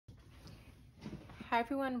Hi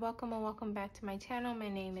everyone, welcome or welcome back to my channel. My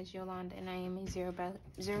name is Yolanda and I am a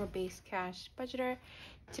zero-based cash budgeter.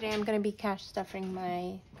 Today I'm going to be cash stuffing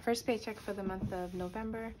my first paycheck for the month of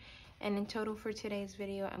November, and in total for today's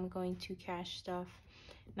video I'm going to cash stuff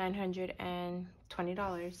 $920.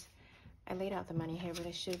 I laid out the money here, but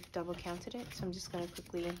I should have double counted it, so I'm just going to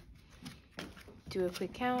quickly do a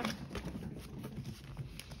quick count.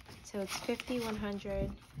 So it's 50, 100,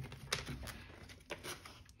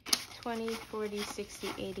 20, 40, 60,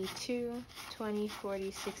 82, 20, 40,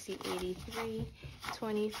 60, 83,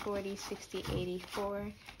 20, 40, 60,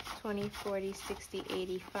 84, 20, 40, 60,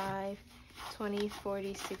 85, 20,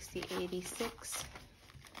 40, 60, 86. So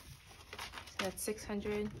that's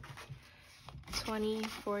 600. 20,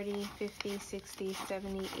 40, 50, 60,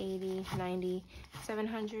 70, 80, 90,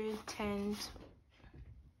 700, 10,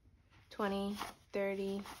 20,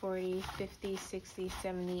 30, 40, 50, 60,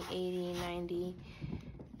 70, 80, 90,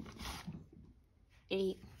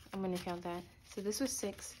 8. I'm going to count that. So this was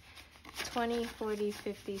 6. 20, 40,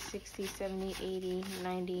 50, 60, 70, 80,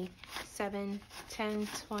 90, 7, 10,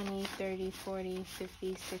 20, 30, 40,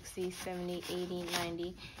 50, 60, 70, 80,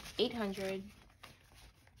 90, 800.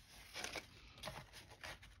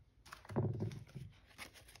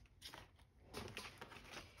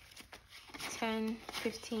 10,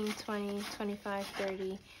 15, 20, 25,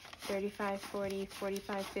 30, 35, 40,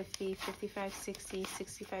 45, 50, 55, 60,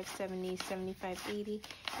 65, 70, 75, 80,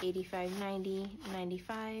 85, 90,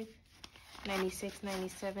 95, 96,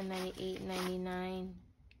 97, 98, 99,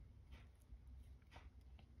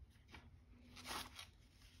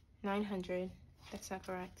 900. That's not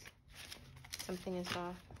correct. Something is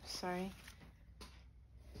off. Sorry.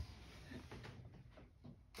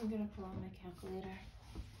 I'm gonna pull out my calculator.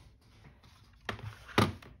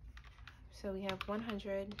 So we have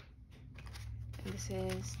 100, and this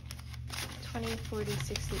is 20, 40,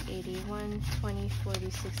 60, 81, 20, 40,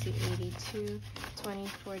 60, 82, 20,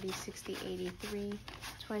 40, 60, 83,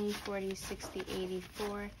 20, 40, 60,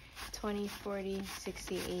 84, 20, 40,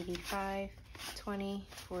 60, 85, 20,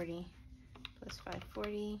 40, plus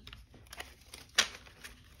 540.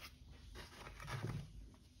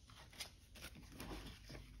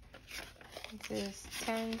 This is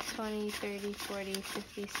 10, 20, 30, 40,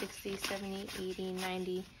 50, 60, 70, 80,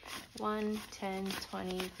 90, 1, 10,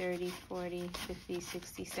 20, 30, 40, 50,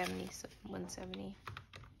 60, 70, so 170.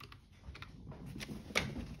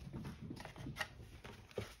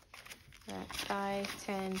 That's 5,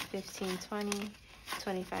 10, 15, 20,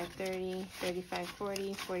 25, 30, 35,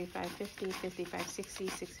 40, 45, 50, 55, 60,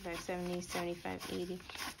 65, 70, 75, 80,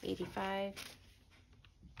 85.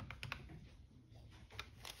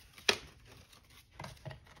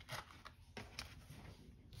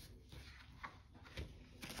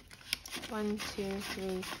 1, 2,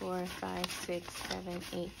 3, 4, 5, 6, 7,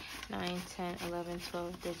 8, 9, 10, 11,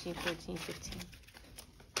 12, 13, 14, 15.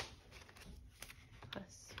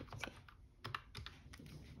 Plus 15.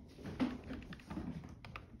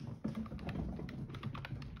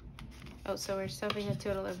 Oh, so we're stuffing a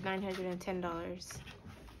total of $910.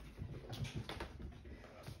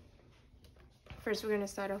 First, we're going to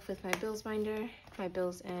start off with my bills binder, my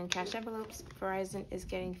bills and cash envelopes. Verizon is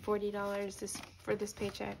getting $40 for this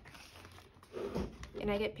paycheck.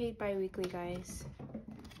 And I get paid bi-weekly, guys.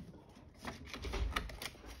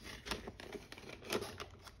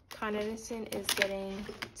 Con Edison is getting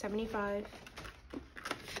 75.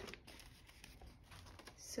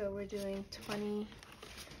 So we're doing 20,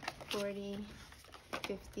 40,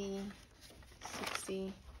 50,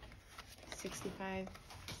 60, 65,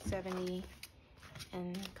 70,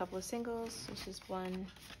 and a couple of singles, which is 1,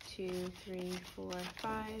 2, 3, 4,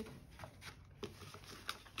 5.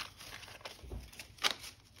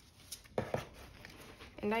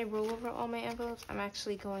 And I roll over all my envelopes. I'm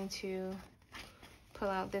actually going to pull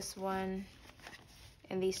out this one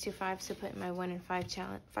and these two 5s to put in my 1 and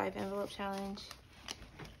 5 envelope challenge.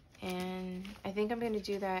 And I think I'm going to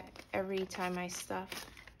do that every time I stuff,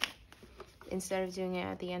 instead of doing it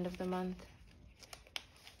at the end of the month.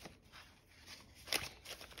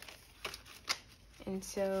 And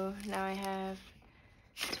so now I have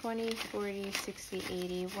 20, 40, 60,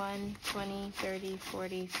 80, 1, 20, 30,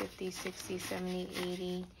 40, 50, 60, 70,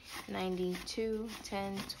 80, 90, 2,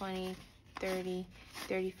 10, 20, 30,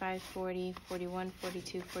 35, 40, 41,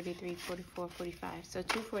 42, 43, 44, 45. So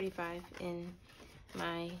 245 in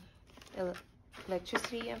my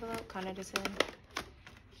electricity envelope, Con Edison.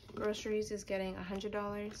 Groceries is getting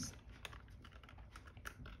 $100.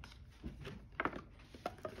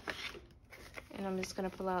 And I'm just going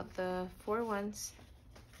to pull out the 4 ones.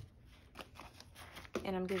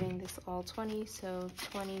 And I'm giving this all 20, so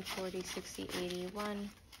 20, 40, 60, 80, 1,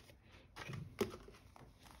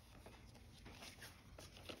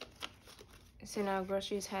 So now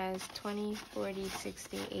groceries has 20, 40,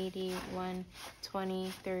 60, 80, 1, 20,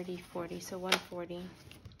 30, 40. So 140.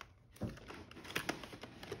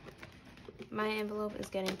 My envelope is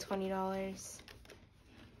getting $20.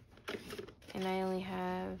 And I only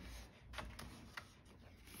have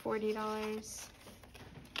 $40.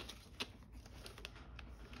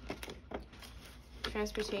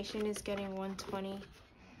 Transportation is getting $120.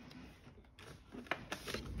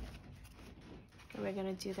 And we're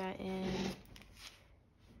gonna do that in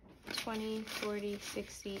 20, 40,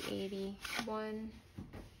 60, 80, 1.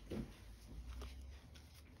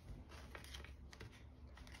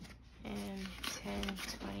 And 10,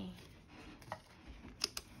 20.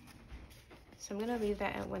 So I'm gonna leave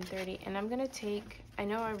that at 130. And I'm gonna take, I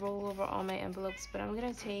know I roll over all my envelopes, but I'm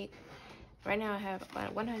gonna take, right now I have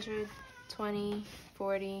 100, 20,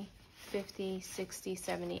 40, 50, 60,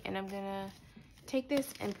 70. And I'm gonna take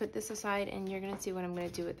this and put this aside, and you're gonna see what I'm gonna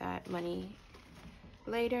do with that money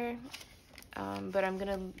later. But I'm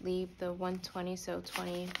gonna leave the 120, so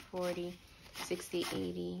 20, 40, 60,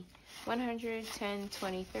 80, 100, 10,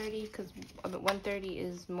 20, 30, because 130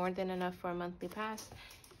 is more than enough for a monthly pass.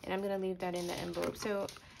 And I'm gonna leave that in the envelope. So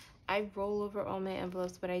I roll over all my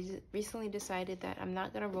envelopes, but I recently decided that I'm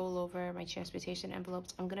not gonna roll over my transportation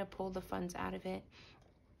envelopes. I'm gonna pull the funds out of it,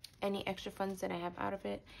 any extra funds that I have out of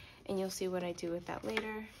it, and you'll see what I do with that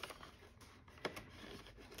later.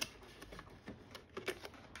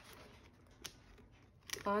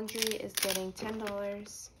 Laundry is getting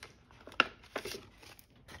 $10.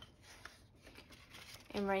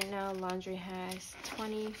 And right now, laundry has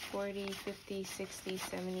 20, 40, 50, 60,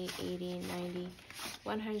 70, 80, 90,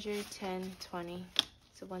 100, 10, 20.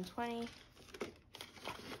 So 120.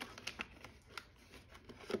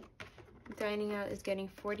 Dining out is getting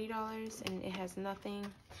 $40, and it has nothing.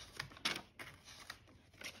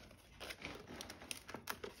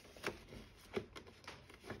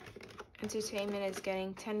 Entertainment is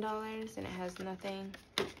getting $10, and it has nothing.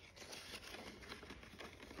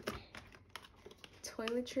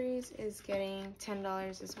 Toiletries is getting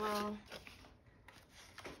 $10 as well,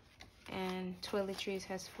 and toiletries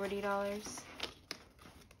has $40.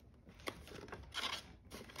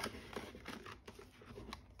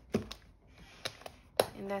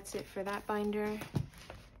 And that's it for that binder.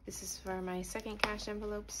 This is for my second cash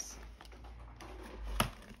envelopes.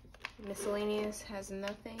 Miscellaneous has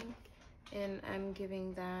nothing, and I'm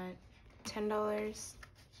giving that $10.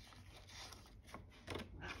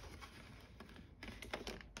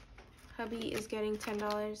 Hubby is getting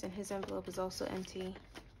 $10, and his envelope is also empty.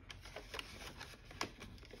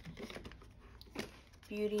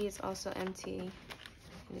 Beauty is also empty,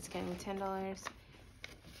 and it's getting $10.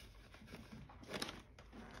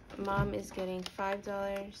 Mom is getting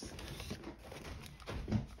 $5,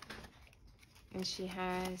 and she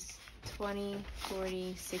has 20,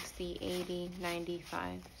 40, 60, 80,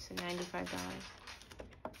 95, so $95.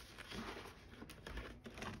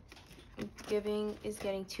 Giving is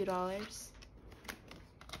getting $2.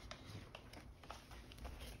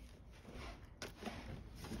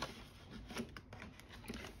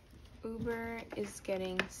 Uber is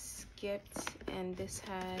getting skipped, and this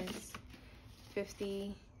has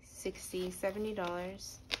 $50, $60,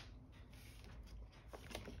 $70.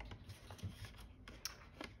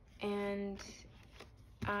 And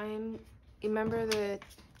remember the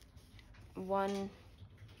one,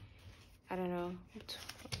 I don't know,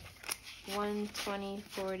 1, 20,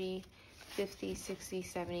 40, 50, 60,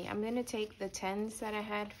 70. I'm going to take the 10s that I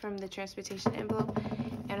had from the transportation envelope,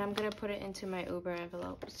 and I'm going to put it into my Uber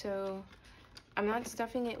envelope. So I'm not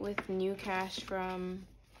stuffing it with new cash from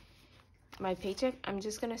my paycheck. I'm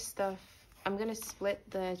just going to split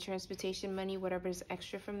the transportation money, whatever's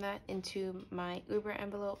extra from that, into my Uber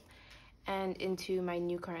envelope and into my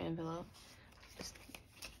new car envelope.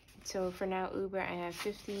 So for now, Uber, I have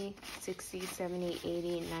 50, 60, 70,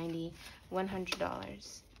 80, 90,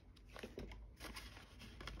 $100.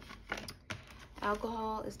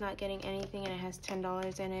 Alcohol is not getting anything, and it has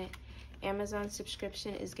 $10 in it. Amazon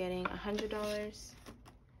subscription is getting $100.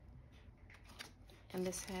 And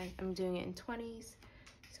this has, I'm doing it in 20s.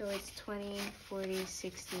 So it's 20, 40,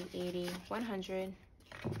 60, 80, 100.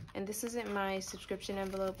 And this isn't my subscription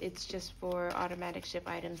envelope, it's just for automatic ship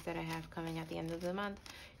items that I have coming at the end of the month.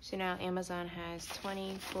 So now Amazon has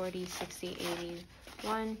 20, 40, 60, 80,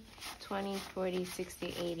 1, 20, 40,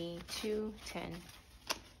 60, 80, 2, 10.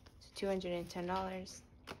 So $210.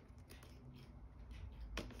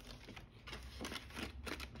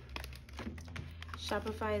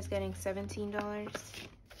 Shopify is getting $17.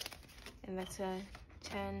 And that's a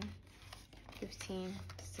 10, 15,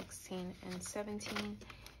 16, and 17.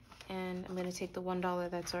 and I'm going to take the $1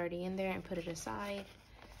 that's already in there and put it aside.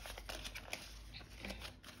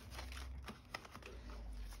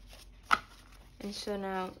 And so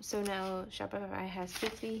now Shopify has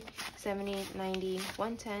 50, 70, 90,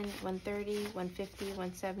 110, 130, 150,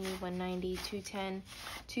 170, 190, 210,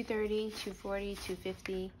 230, 240,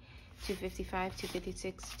 250, 255,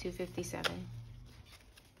 256, 257.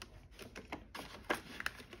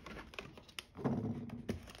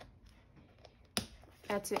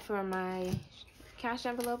 That's it for my cash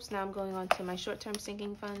envelopes. Now I'm going on to my short-term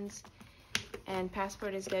sinking funds, and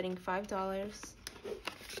Passport is getting $5.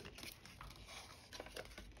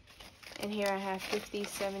 And here I have 50,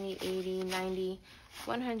 70, 80, 90,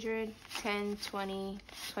 100, 10, 20,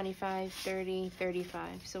 25, 30,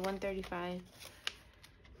 35. So 135.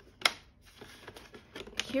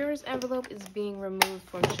 Kira's envelope is being removed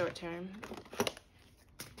from short term.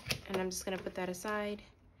 And I'm just going to put that aside.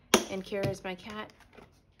 And Kira is my cat.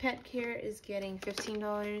 Pet Care is getting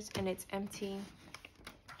 $15 and it's empty.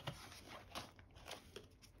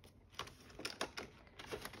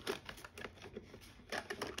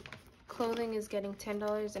 Clothing is getting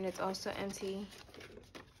 $10 and it's also empty.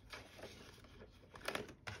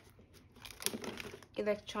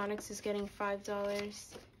 Electronics is getting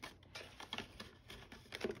 $5.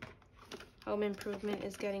 Home Improvement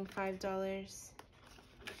is getting $5.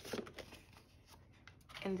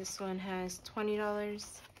 And this one has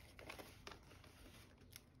 $20.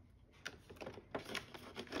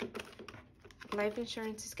 Life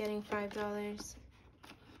insurance is getting $5.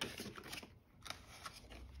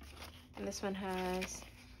 And this one has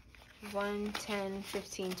 1, 10,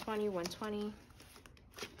 15, 20, 120.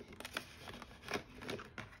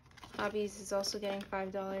 Hobbies is also getting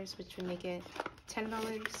 $5, which would make it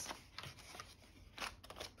 $10.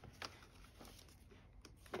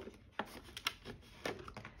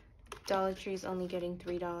 Dollar Tree is only getting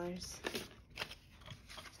 $3.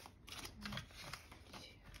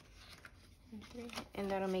 And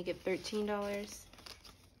that'll make it $13.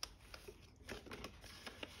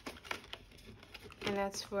 And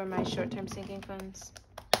that's for my short-term sinking funds.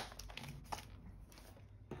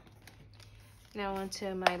 Now on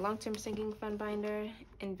to my long-term sinking fund binder.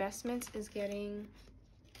 Investments is getting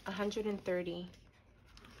 $130.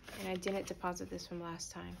 And I didn't deposit this from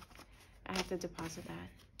last time. I have to deposit that.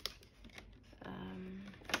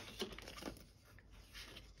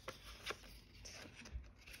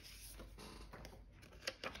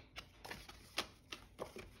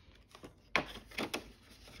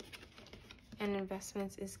 And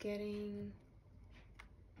investments is getting,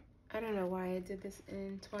 I don't know why I did this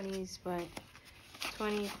in 20s, but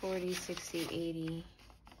 20, 40, 60, 80,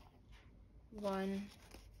 1,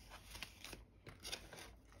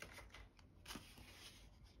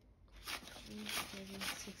 30,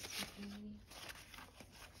 60, 80,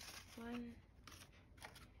 1,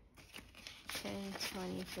 10,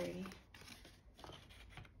 20, 30.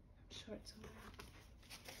 Short somewhere.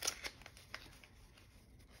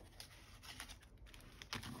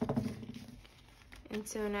 And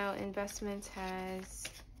so now investments has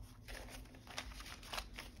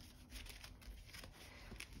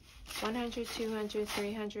 100, 200,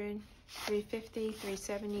 300, 350,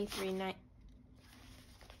 370,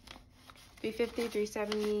 350,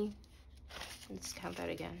 370. Let's count that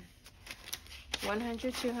again.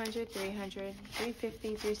 100, 200, 300,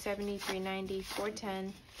 350, 370, 390,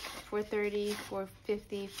 410, 430,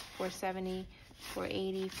 450, 470,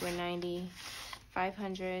 480, 490,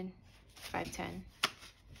 500, 510.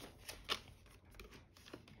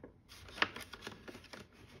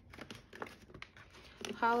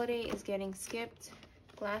 Holiday is getting skipped.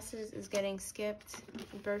 Glasses is getting skipped.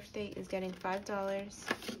 Birthday is getting $5.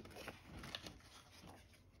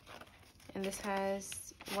 And this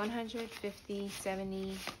has 100, 50,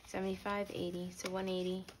 70, 75, 80. So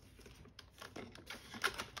 180.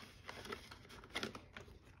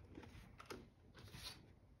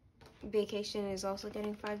 Vacation is also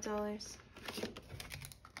getting $5.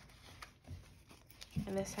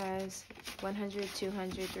 And this has 100,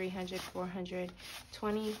 200, 300, 400,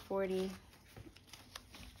 20, 40,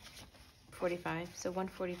 45. So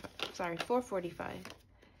 145, sorry, 445.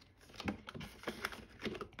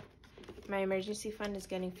 My emergency fund is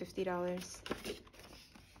getting $50.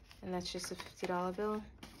 And that's just a $50 bill.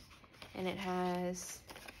 And it has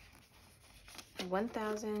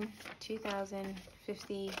 1,000, 2,000,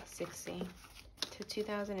 50, 60. To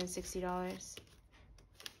 $2,060.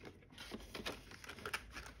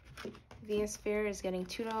 VS Fair is getting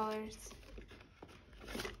 $2.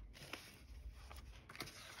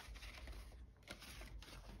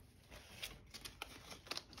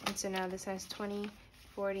 And so now this has 20,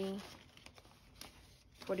 40,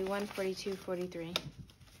 41, 42, 43.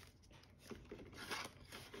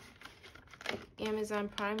 Amazon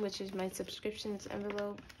Prime, which is my subscriptions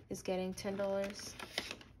envelope, is getting $10.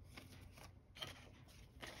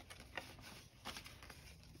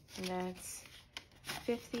 And that's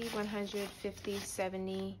 50, 100, 50,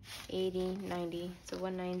 70, 80, 90. So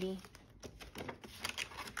 190.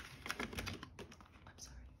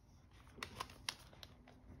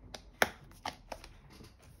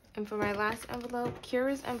 And for my last envelope,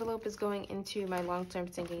 Kira's envelope is going into my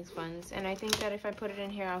long-term savings funds. And I think that if I put it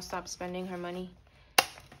in here, I'll stop spending her money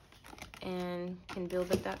and can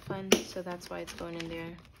build up that fund. So that's why it's going in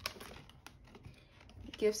there.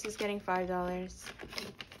 Gifts is getting $5.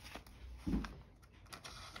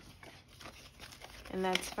 And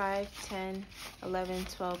that's 5, 10, 11,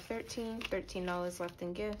 12, 13. $13 left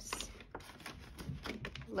in gifts.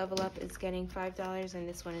 Level Up is getting $5, and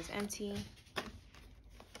this one is empty.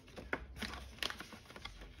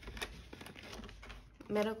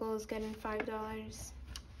 Medical is getting $5.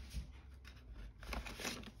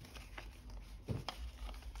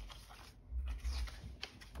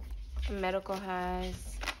 Medical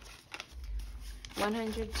has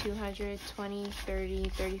 100, 200, 20, 30,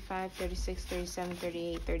 35, 36, 37,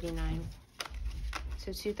 38, 39.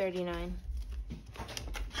 So $239.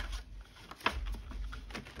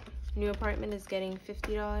 New apartment is getting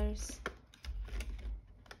 $50.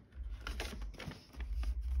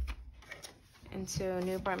 And so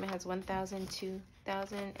new apartment has 1,000,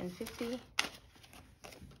 2,000, and 50.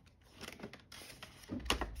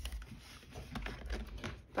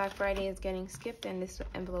 Black Friday is getting skipped, and this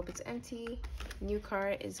envelope is empty. New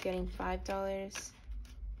car is getting $5.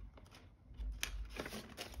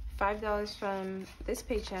 $5 from this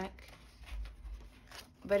paycheck,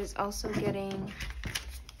 but it's also getting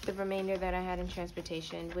the remainder that I had in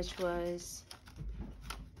transportation, which was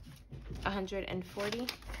 140.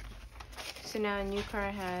 So now a new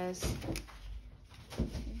car has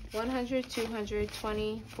 100, 200,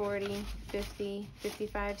 20, 40, 50,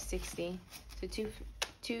 55, 60. So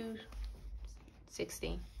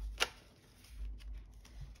 260.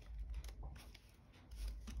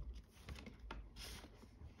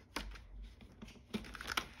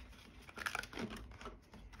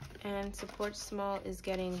 And Support Small is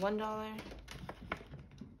getting $1.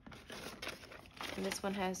 And this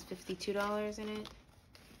one has $52 in it.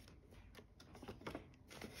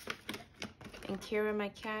 And Kira, my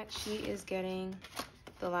cat, she is getting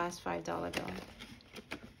the last $5 bill.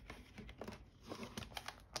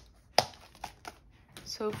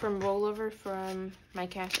 So from rollover from my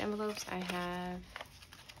cash envelopes, I have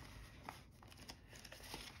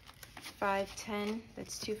 5, 10,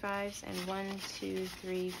 that's 2 5s, and 1, 2,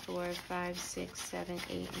 3, 4, 5, 6, 7,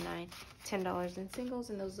 8, 9, $10 in singles,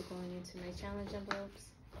 and those are going into my challenge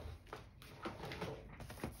envelopes.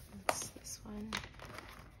 That's this one.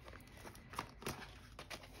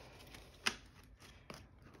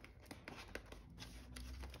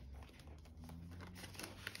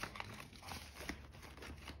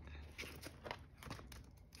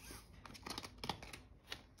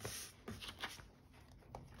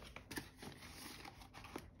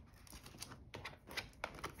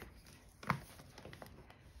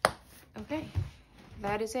 Okay,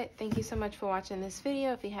 that is it. Thank you so much for watching this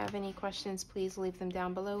video. If you have any questions, please leave them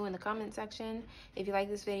down below in the comment section. If you like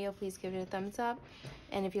this video, please give it a thumbs up.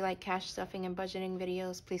 And if you like cash stuffing and budgeting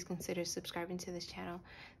videos, please consider subscribing to this channel.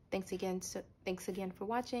 Thanks again for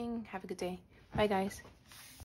watching. Have a good day. Bye, guys.